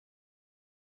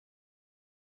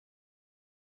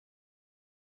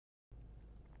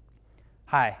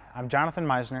Hi, I'm Jonathan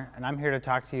Meisner, and I'm here to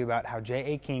talk to you about how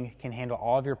J.A. King can handle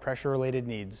all of your pressure-related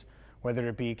needs, whether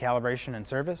it be calibration and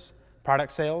service,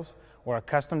 product sales, or a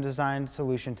custom-designed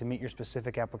solution to meet your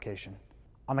specific application.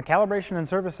 On the calibration and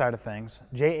service side of things,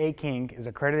 J.A. King is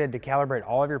accredited to calibrate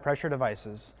all of your pressure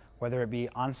devices, whether it be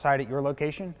on-site at your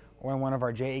location or in one of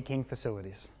our J.A. King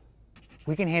facilities.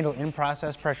 We can handle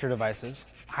in-process pressure devices,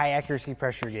 high-accuracy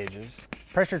pressure gauges,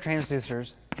 pressure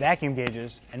transducers, vacuum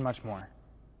gauges, and much more.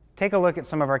 Take a look at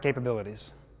some of our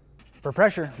capabilities. For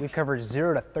pressure, we cover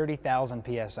 0 to 30,000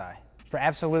 psi. For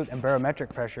absolute and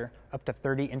barometric pressure, up to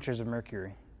 30 inches of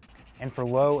mercury. And for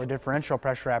low or differential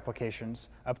pressure applications,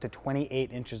 up to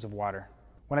 28 inches of water.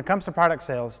 When it comes to product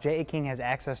sales, J.A. King has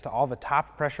access to all the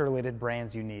top pressure-related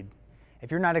brands you need. If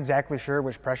you're not exactly sure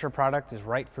which pressure product is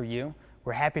right for you,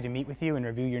 we're happy to meet with you and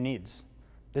review your needs.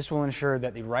 This will ensure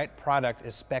that the right product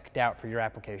is spec'd out for your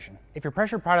application. If your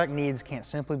pressure product needs can't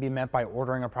simply be met by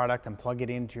ordering a product and plug it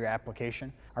into your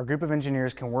application, our group of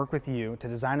engineers can work with you to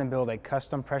design and build a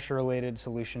custom pressure-related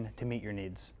solution to meet your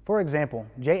needs. For example,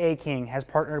 J.A. King has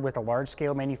partnered with a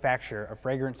large-scale manufacturer of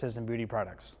fragrances and beauty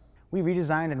products. We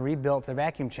redesigned and rebuilt their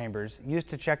vacuum chambers used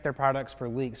to check their products for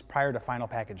leaks prior to final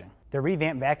packaging. Their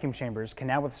revamped vacuum chambers can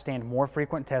now withstand more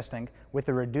frequent testing with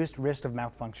a reduced risk of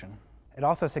malfunction. It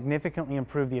also significantly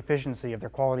improved the efficiency of their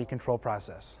quality control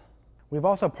process. We've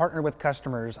also partnered with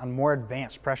customers on more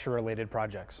advanced pressure-related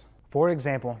projects. For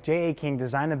example, J.A. King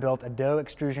designed and built a dough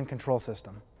extrusion control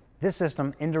system. This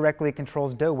system indirectly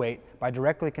controls dough weight by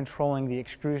directly controlling the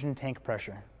extrusion tank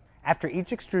pressure. After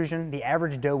each extrusion, the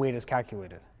average dough weight is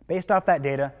calculated. Based off that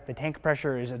data, the tank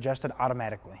pressure is adjusted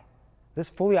automatically. This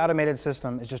fully automated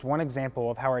system is just one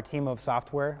example of how our team of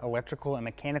software, electrical, and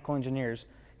mechanical engineers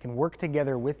can work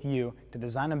together with you to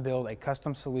design and build a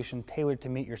custom solution tailored to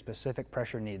meet your specific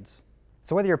pressure needs.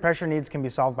 So whether your pressure needs can be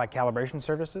solved by calibration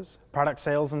services, product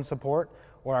sales and support,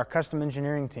 or our custom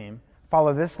engineering team,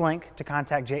 follow this link to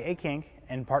contact J.A. King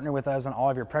and partner with us on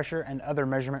all of your pressure and other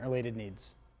measurement-related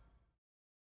needs.